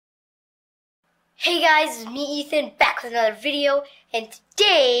Hey guys, it's me Ethan, back with another video, and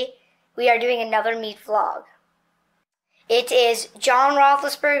today we are doing another meet vlog. It is John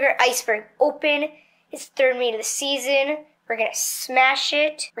Roethlisberger Iceberg Open, his third meet of the season. We're gonna smash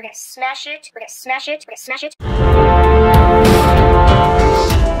it, we're gonna smash it, we're gonna smash it, we're gonna smash it.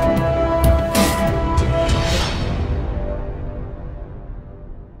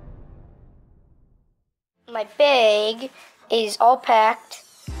 My bag is all packed.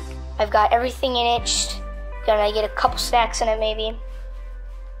 I've got everything in it, just gonna get a couple snacks in it maybe.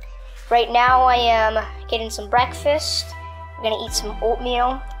 Right now I am getting some breakfast. I'm gonna eat some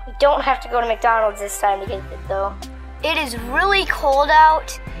oatmeal. We don't have to go to McDonald's this time to get it though. It is really cold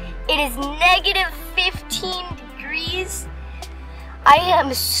out. It is negative 15 degrees. I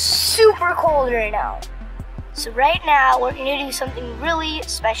am super cold right now. So right now we're gonna do something really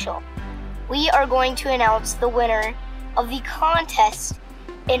special. We are going to announce the winner of the contest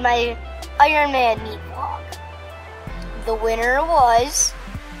in my Ironman meet vlog. The winner was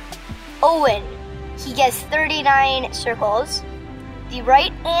Owen. He gets 39 circles. The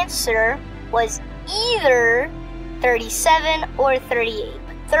right answer was either 37 or 38.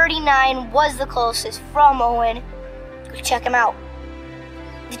 39 was the closest from Owen. Go check him out.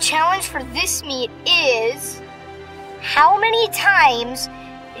 The challenge for this meet is, how many times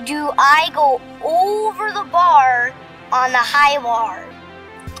do I go over the bar on the high bar?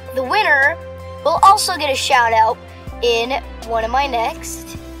 The winner will also get a shout out in one of my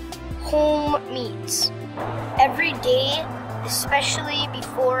next home meets. Every day, especially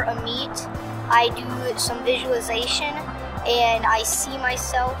before a meet, I do some visualization and I see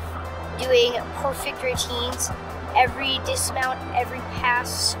myself doing perfect routines. Every dismount, every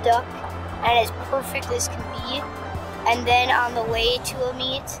pass stuck, and as perfect as can be. And then on the way to a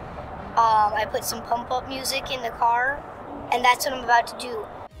meet, I put some pump-up music in the car, and that's what I'm about to do.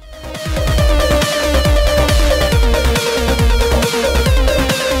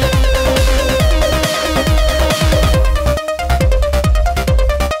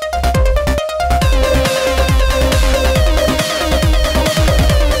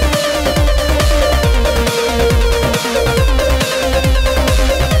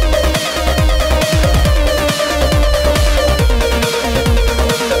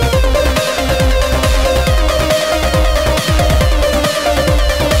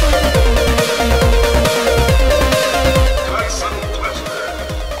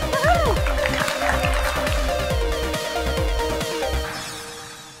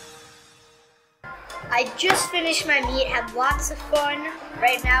 I just finished my meet, had lots of fun.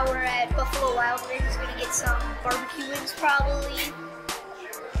 Right now we're at Buffalo Wild Wings, gonna get some barbecue wings probably.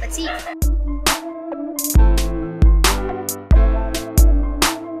 Let's eat.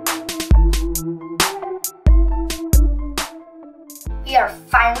 We are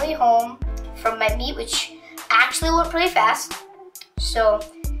finally home from my meet, which actually went pretty fast. So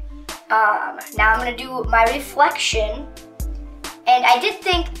now I'm gonna do my reflection. And I did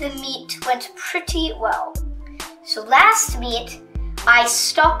think the meet went pretty well. So last meet, I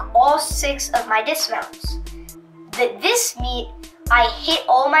stuck all 6 of my dismounts. This meet, I hit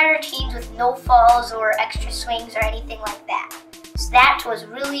all my routines with no falls or extra swings or anything like that. So that was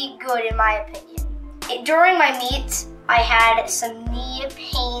really good in my opinion. During my meet, I had some knee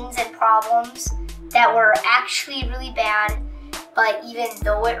pains and problems that were actually really bad, but even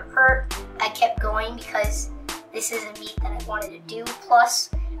though it hurt, I kept going because this is a meet that I wanted to do. Plus,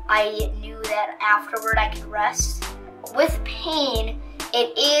 I knew that afterward I could rest. With pain,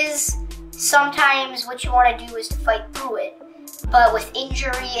 it is sometimes what you want to do is to fight through it. But with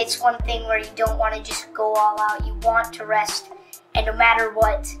injury, it's one thing where you don't want to just go all out. You want to rest, and no matter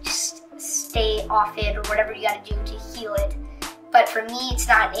what, just stay off it or whatever you got to do to heal it. But for me, it's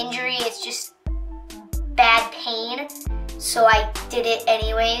not an injury, it's just bad pain. So I did it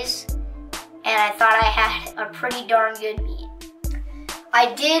anyways. And I thought I had a pretty darn good meet.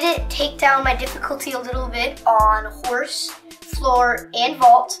 I did take down my difficulty a little bit on horse, floor, and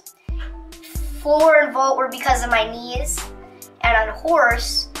vault. Floor and vault were because of my knees, and on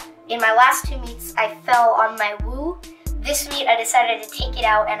horse, in my last 2 meets, I fell on my woo. This meet, I decided to take it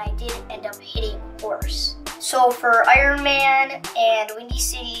out, and I did end up hitting horse. So for Ironman and Windy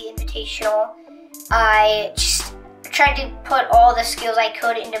City Invitational, I just tried to put all the skills I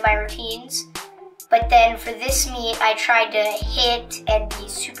could into my routines. But then for this meet, I tried to hit and be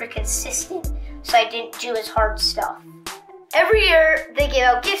super consistent, so I didn't do as hard stuff. Every year, they give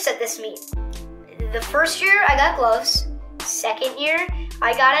out gifts at this meet. The first year, I got gloves. Second year,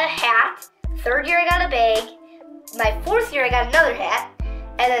 I got a hat. Third year, I got a bag. My 4th year, I got another hat.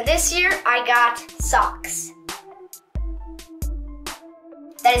 And then this year, I got socks.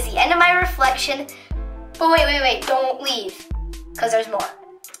 that is the end of my reflection. But wait, don't leave, because there's more.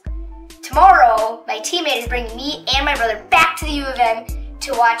 Tomorrow, my teammate is bringing me and my brother back to the U of M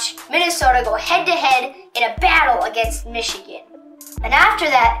to watch Minnesota go head-to-head in a battle against Michigan. And after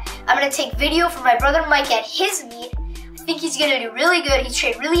that, I'm going to take video from my brother Mike at his meet. I think he's going to do really good. He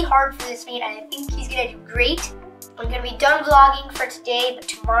trained really hard for this meet, and I think he's going to do great. I'm going to be done vlogging for today, but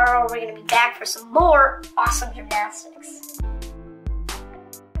tomorrow we're going to be back for some more awesome gymnastics.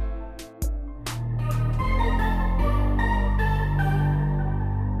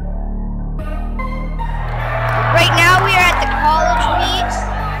 Right now we are at the college meet,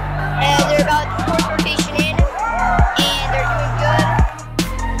 and they're about the fourth rotation in, and they're doing good.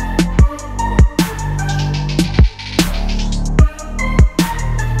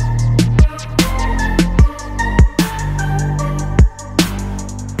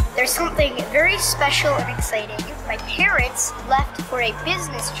 There's something very special and exciting. My parents left for a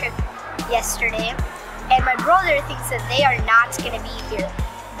business trip yesterday, and my brother thinks that they are not going to be here,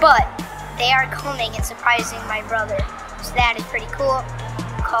 but they are coming and surprising my brother, so that is pretty cool.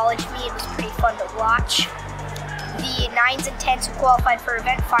 College meet was pretty fun to watch. The 9s and 10s who qualified for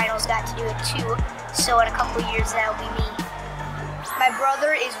event finals got to do it too, so in a couple years that'll be me. My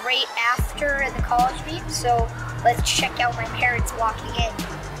brother is right after the college meet, so let's check out my parents walking in.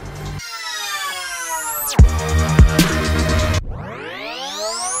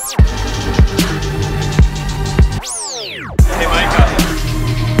 Hey Mike.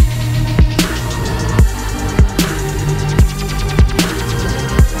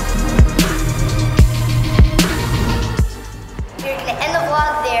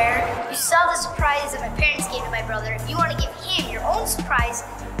 You saw the surprise that my parents gave to my brother. If you want to give him your own surprise,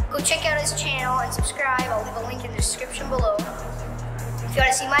 go check out his channel and subscribe. I'll leave a link in the description below. If you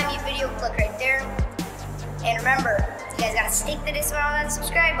want to see my new video, click right there. And remember, you guys gotta stick the discount on that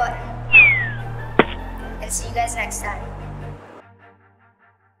subscribe button. And see you guys next time.